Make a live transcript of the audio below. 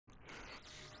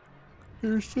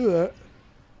Here's to that.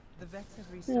 The Vex have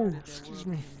Oh, restarted their excuse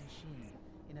me. world-ending machine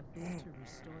in a bid to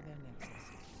restore their Nexus.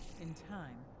 In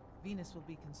time, Venus will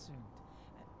be consumed.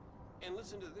 And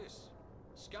listen to this.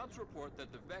 Scouts report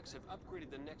that the Vex have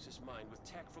upgraded the Nexus mine with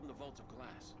tech from the Vault of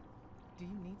Glass. Do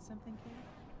you need something, Kate?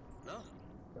 No,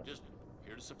 just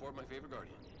here to support my favorite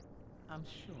Guardian. I'm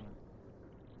sure.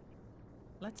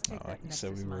 Let's take that He Nexus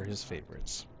said we were mine his apart.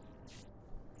 favorites.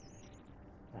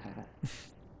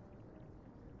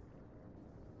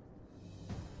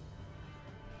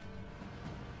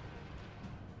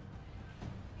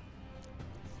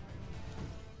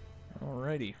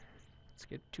 Alrighty, let's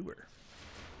get to her.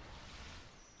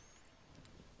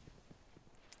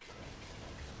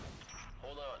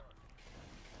 Hold on.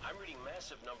 I'm reading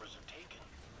massive numbers are taken.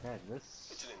 Man,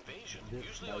 It's an invasion. this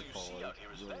Usually all you nightfall see out here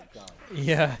is really Vex. done.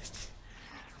 Yeah.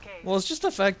 Kate, Well, it's just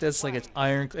the fact that it's like it's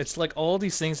iron. It's like all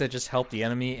these things that just help the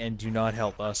enemy and do not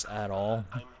help us at all.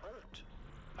 I'm hurt.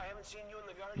 I haven't seen you in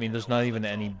the Guardian. I mean, there's not even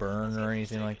any burn or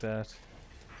anything like that.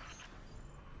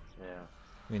 Yeah.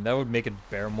 I mean, that would make it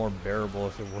more bearable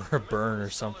if it were a burn or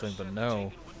something, but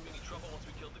no.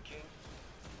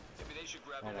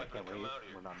 Man, I can't wait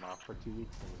when I'm off for 2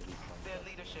 weeks and release some. their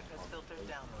leadership has filtered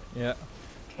downward. Yeah.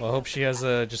 Well, I hope she has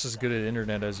just as good an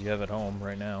internet as you have at home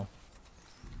right now.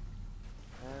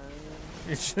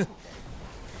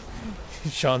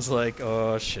 Sean's like,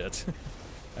 oh shit.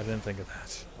 I didn't think of that.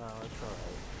 It's alright.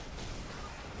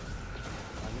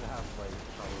 I'm gonna have like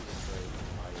probably just very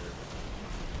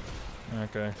tired.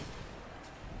 Okay.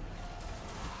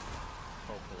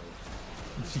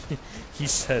 Hopefully. He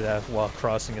said that while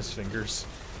crossing his fingers.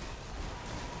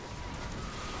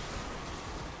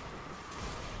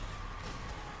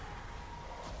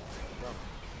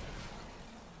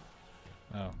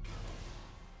 Oh.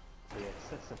 They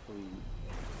excessively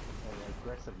and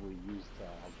aggressively used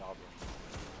goblins.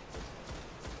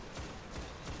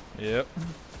 Yep.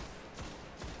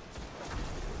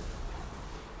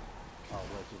 Oh,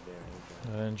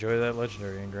 legendary. Enjoy that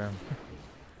legendary engram.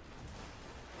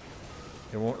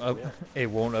 It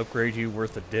won't upgrade you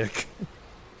worth a dick.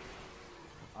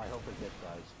 I hope it gets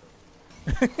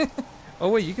dice first. Oh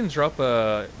wait, you can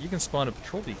spawn a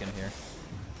patrol beacon here.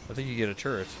 I think you get a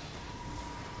turret.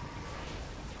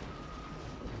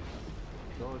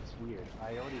 Though it's weird.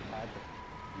 I already had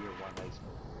the year 1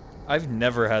 icebreaker. I've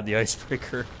never had the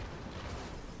icebreaker.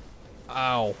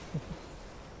 Ow.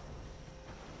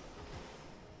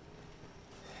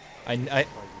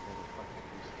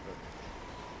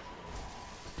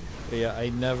 Yeah, I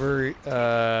never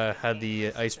had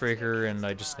the icebreaker, and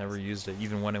I just never used it,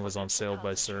 even when it was on sale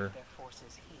by Sir.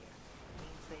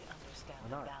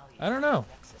 I don't know.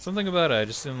 Something about it, I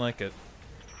just didn't like it.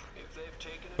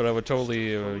 But I would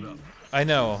totally... I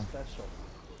know.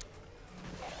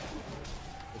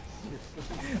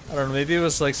 I don't know, maybe it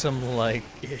was like some like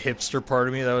hipster part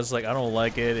of me that was like, I don't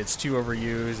like it, it's too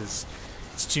overused,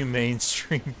 it's too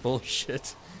mainstream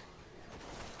bullshit.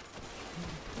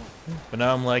 But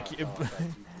now I'm like,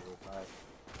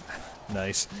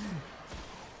 nice.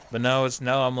 But now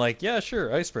I'm like, yeah,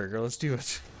 sure, icebreaker, let's do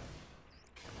it.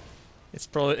 It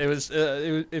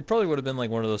probably would have been like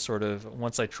one of those sort of,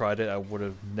 once I tried it, I would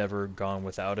have never gone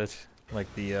without it. Like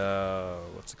the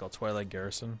what's it called, Twilight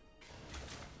Garrison.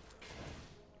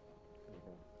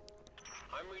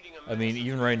 I mean,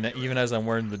 even as I'm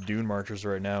wearing the Dune Marchers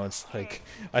right now, it's like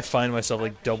I find myself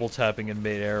like double tapping in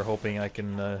midair, hoping I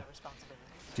can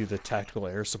do the tactical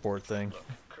air support thing.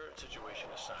 Current situation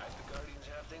aside, the Guardians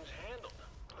have things handled.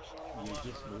 You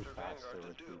just move faster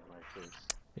with the markers.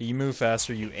 You move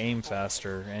faster, you aim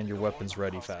faster, and your weapon's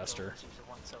ready faster.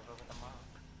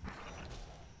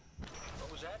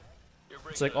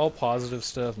 It's like all positive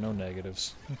stuff, no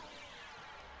negatives.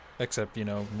 Except, you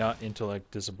know, not intellect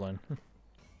discipline.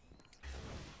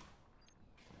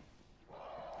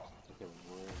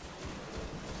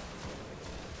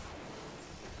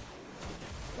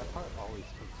 That part always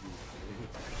confused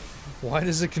me. Why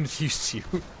does it confuse you?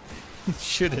 It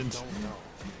shouldn't. I don't know.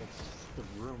 It's just the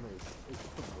room is. It's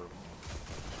the room.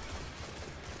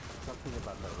 Something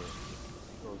about that room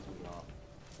throws me off.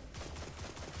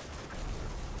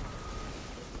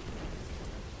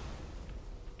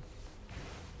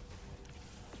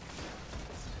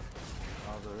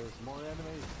 Oh, there is more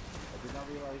enemies. I did not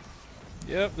realize.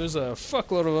 Yep, there's a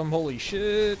fuckload of them, holy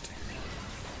shit.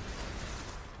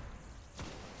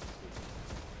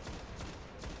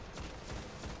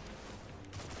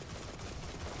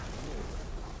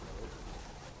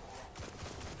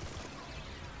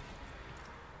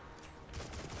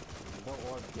 No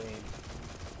orb game.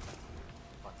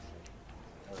 Fuck's sake.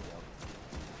 There we go.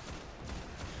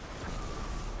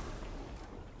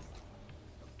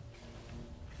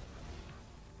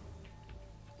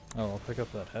 Oh, I'll pick up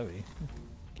that heavy.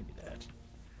 Give me that.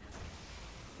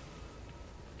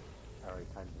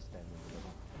 Alright, time to stand in the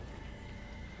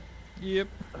middle. Yep.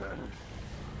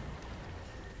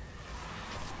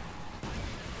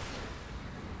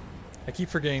 I keep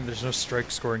forgetting there's no strike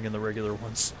scoring in the regular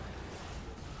ones.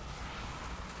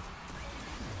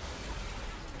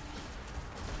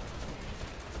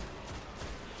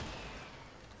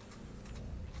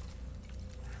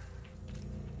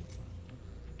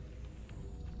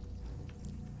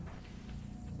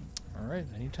 Alright,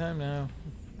 anytime now.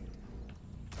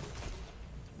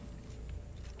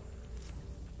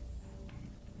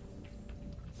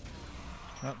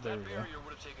 Oh, there we That go. barrier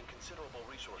would have taken considerable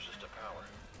resources to power.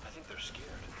 I think they're scared.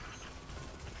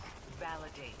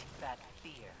 Validate that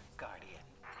fear, Guardian.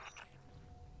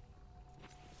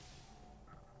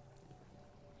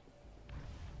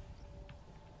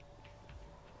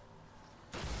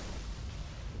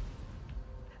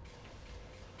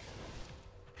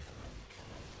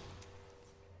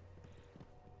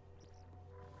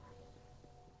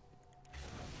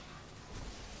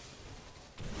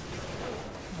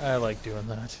 I like doing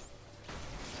that.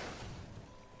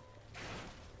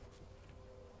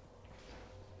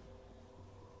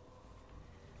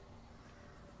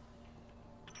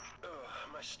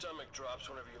 My stomach drops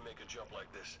whenever you make a jump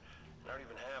like this. I don't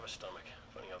even have a stomach.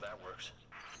 Funny how that works.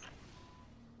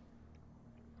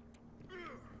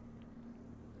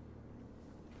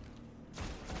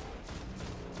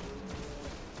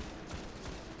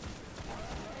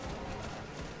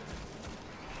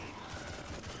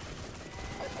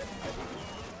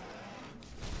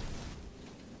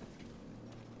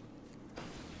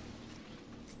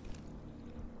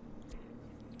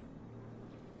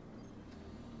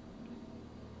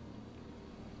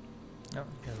 Oh,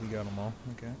 yeah, we got them all.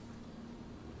 Okay.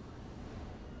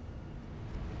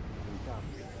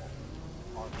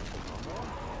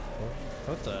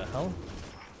 What the hell?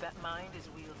 That mind is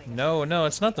wielding. No, no,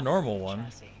 it's not the normal one.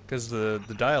 Because the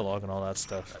dialogue and all that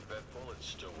stuff. I bet bullets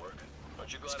still work.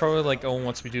 Aren't you glad It's I probably found like, out? oh,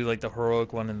 once we do like the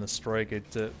heroic one and the strike,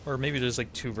 it, or maybe there's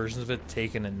like two versions of it,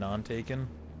 taken and non-taken.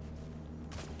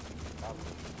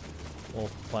 We'll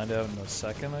find out in a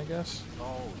second, I guess.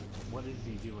 Oh, what is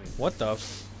he doing? What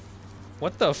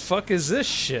the fuck is this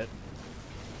shit?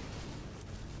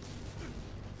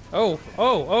 Oh, oh,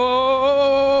 oh, oh,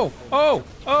 oh, oh, oh,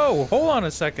 oh, hold on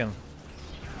a second.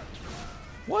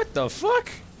 What the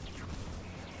fuck?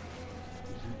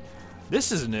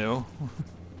 This is new.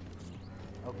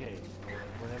 Okay,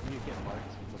 whenever you get marked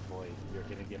with the void, you're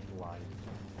gonna get blind.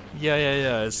 Yeah, You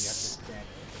have to it's... stand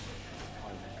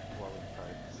on glowing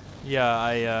cards.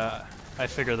 Yeah, I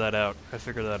figured that out. I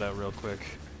figured that out real quick.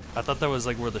 I thought that was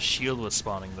like where the shield was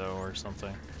spawning though, or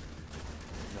something.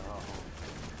 No.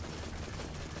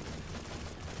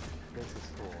 This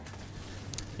is cool.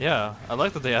 Yeah, I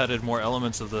like that they added more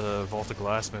elements of the Vault of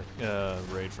Glass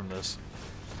raid from this.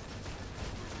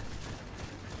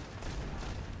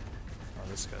 Oh,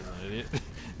 this guy's an idiot.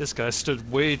 This guy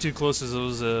stood way too close to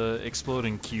those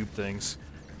exploding cube things.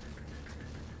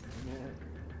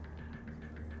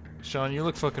 Sean, you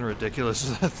look fucking ridiculous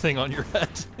with that thing on your head.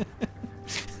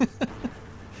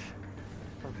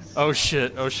 Oh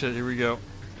shit, here we go. Okay,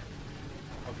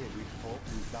 we all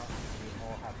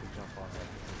have to jump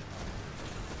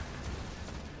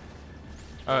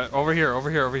on that. Over here.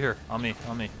 On me.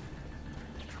 Oh,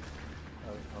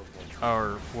 okay.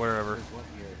 Or wherever. There's one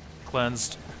here.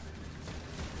 Cleansed.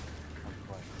 I'm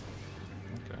fine.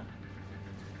 Okay.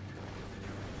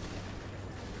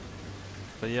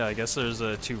 But yeah, I guess there's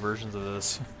two versions of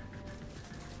this.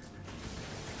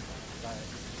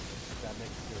 That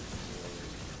makes good.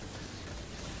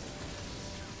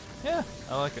 Yeah,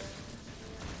 I like it.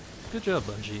 Good job,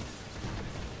 Bungie.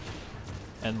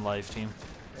 And Live Team.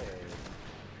 Hey,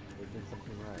 they did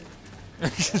something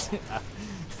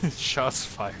right. Shots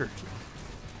fired.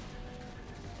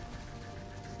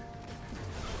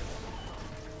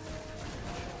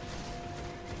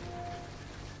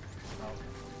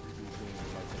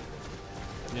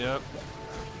 Yep.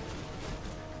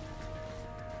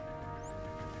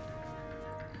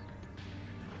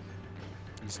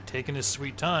 He's taking his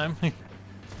sweet time.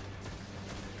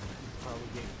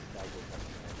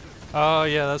 Oh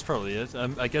yeah, that's probably it.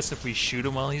 I guess if we shoot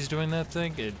him while he's doing that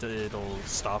thing, it'll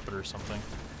stop it or something.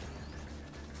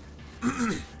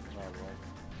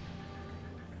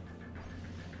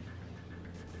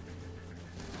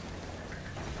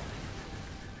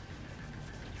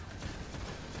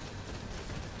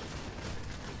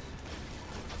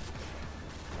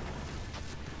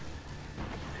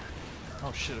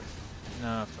 Oh shit.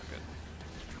 Nah, fuck it.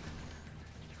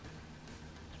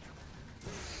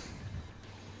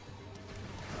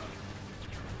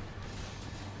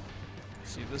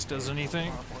 See if this does anything.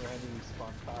 A lot more enemies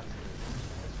spawn faster.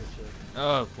 That's for sure.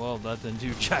 Oh, well, that didn't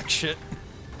do jack shit.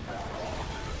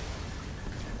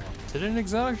 Did an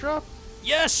exotic drop?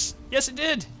 Yes! Yes, it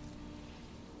did!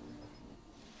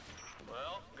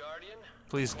 Well, Guardian.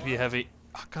 Please be heavy.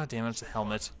 Oh, god damn it, it's a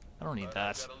helmet. I don't need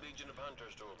that. I've got a legion of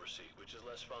hunters to oversee, which is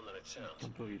less fun than it sounds.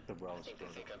 Complete the I think they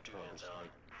think I'm too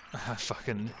hands-on.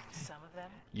 Fucking. Some of them.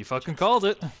 You fucking called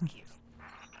it. Thank you.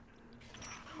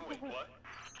 Wait, what?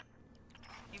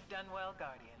 You've done well,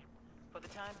 Guardian. For the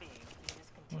time being,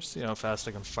 Venus continues Let's see how fast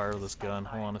I can fire this gun.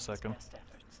 Hold on a second. best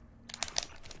efforts.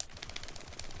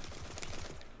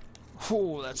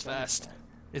 Oh, that's fast.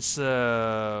 It's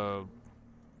I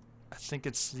think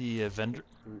it's the vendor.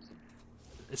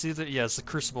 It's either it's the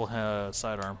Crucible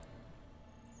sidearm.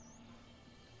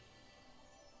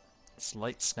 It's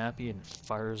light, snappy, and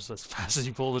fires as fast as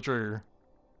you pull the trigger.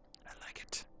 I like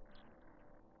it.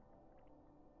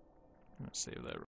 I'm gonna save that.